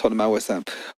really play for Tottenham and West Ham,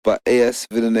 but AS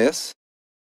Villanovis,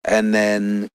 and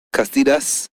then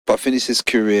Castidas, but finished his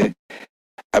career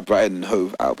at Brighton and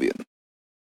Hove Albion.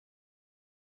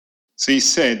 So you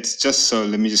said, just so,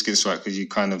 let me just get this right, because you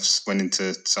kind of went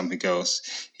into something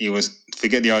else. He was,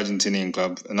 forget the Argentinian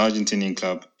club, an Argentinian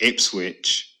club,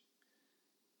 Ipswich,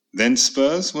 then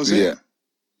Spurs, was it? Yeah.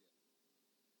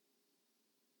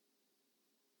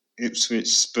 Ipswich,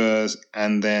 Spurs,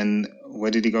 and then where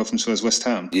did he go from Spurs? West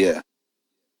Ham? Yeah.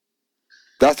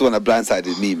 That's the one that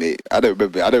blindsided me, mate. I don't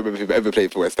remember if he ever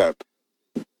played for West Ham.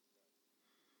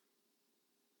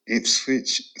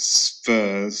 Ipswich,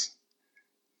 Spurs,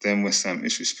 Then West Ham,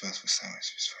 Ipswich Spurs, West Ham,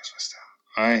 Ipswich Spurs, West Ham.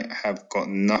 I have got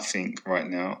nothing right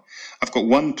now. I've got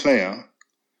one player,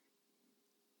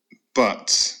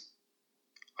 but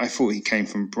I thought he came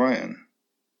from Brighton.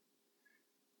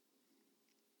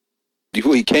 You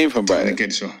thought he came from Brighton?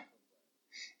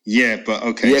 Yeah, but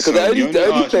okay. Yeah, because the only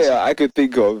player I could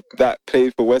think of that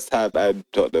played for West Ham and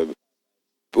Tottenham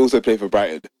also played for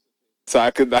Brighton. So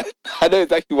I know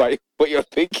exactly what you're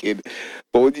thinking.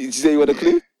 But did you say you want a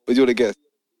clue? Or do you want to guess?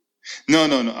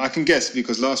 No. I can guess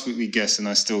because last week we guessed and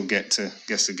I still get to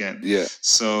guess again. Yeah.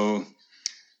 So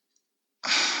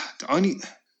it's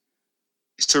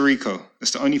Tarico.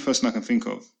 That's the only person I can think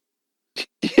of.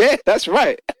 Yeah, that's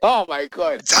right. Oh my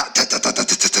God. So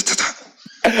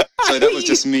that was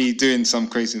just me doing some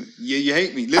crazy. You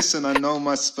hate me. Listen, I know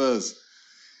my Spurs.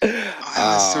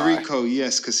 It's Tarico,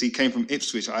 yes, because he came from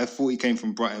Ipswich. I thought he came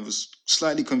from Brighton. I was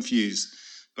slightly confused,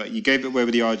 but you gave it away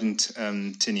with the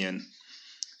Argentinian,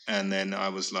 and then I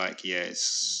was like, yeah,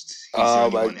 he's oh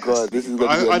my God, this is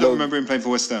gonna be I don't remember him playing for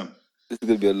West Ham. This is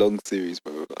gonna be a long series,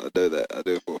 bro. I know that. I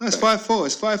know for. No, it's 5-4.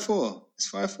 It's 5-4.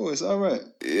 It's 5-4. It's all right.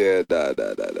 Yeah, nah.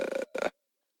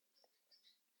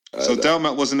 So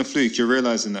Delmat wasn't a fluke. You're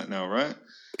realizing that now, right?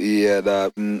 Yeah, nah.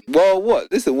 Well, what?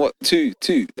 Listen, what? Two.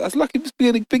 That's lucky. Just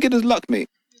beginner's luck, mate.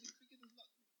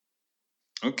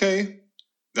 Okay,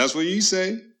 that's what you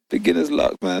say. Beginner's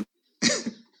luck, man.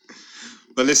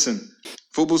 But listen,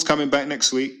 football's coming back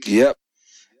next week. Yep.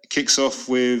 It kicks off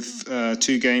with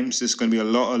 2 games. There's going to be a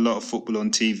lot of football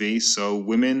on TV. So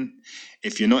women,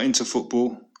 if you're not into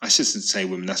football, I shouldn't say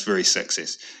women. That's very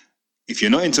sexist. If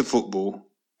you're not into football,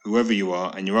 whoever you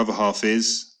are, and your other half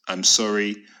is, I'm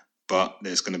sorry, but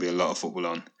there's going to be a lot of football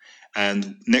on.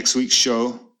 And next week's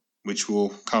show, which will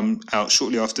come out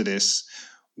shortly after this,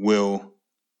 will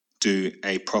do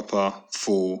a proper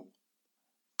full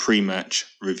pre-match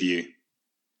review.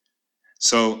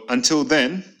 So until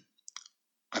then,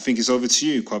 I think it's over to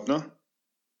you, Kwabna.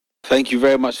 Thank you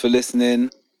very much for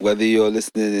listening, whether you're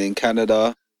listening in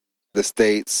Canada, the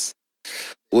States,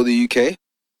 or the UK,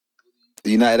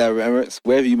 the United Arab Emirates,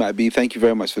 wherever you might be. Thank you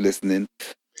very much for listening.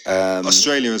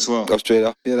 Australia as well.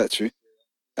 Australia, yeah, that's true.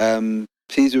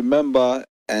 Please remember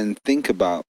and think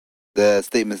about the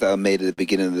statements that are made at the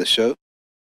beginning of the show.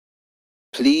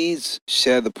 Please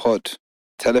share the pod.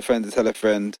 Tell a friend to tell a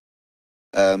friend.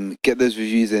 Get those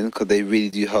reviews in because they really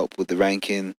do help with the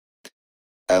ranking.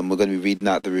 We're going to be reading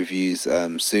out the reviews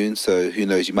soon, so who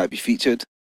knows, you might be featured.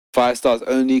 5 stars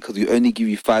only because we only give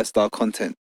you 5-star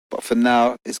content. But for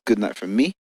now, it's good night from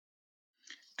me.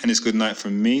 And it's good night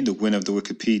from me, the winner of the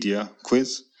Wikipedia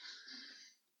quiz.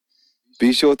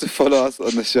 Be sure to follow us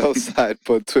on the Shelf Side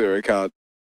Pod Twitter account.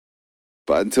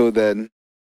 But until then,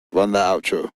 run that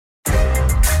outro.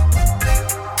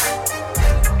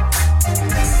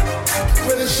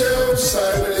 With the Shelf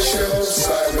Side, with the Shelf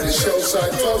Side, with the Shelf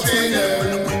Side, 12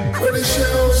 p.m. With the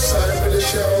Shelf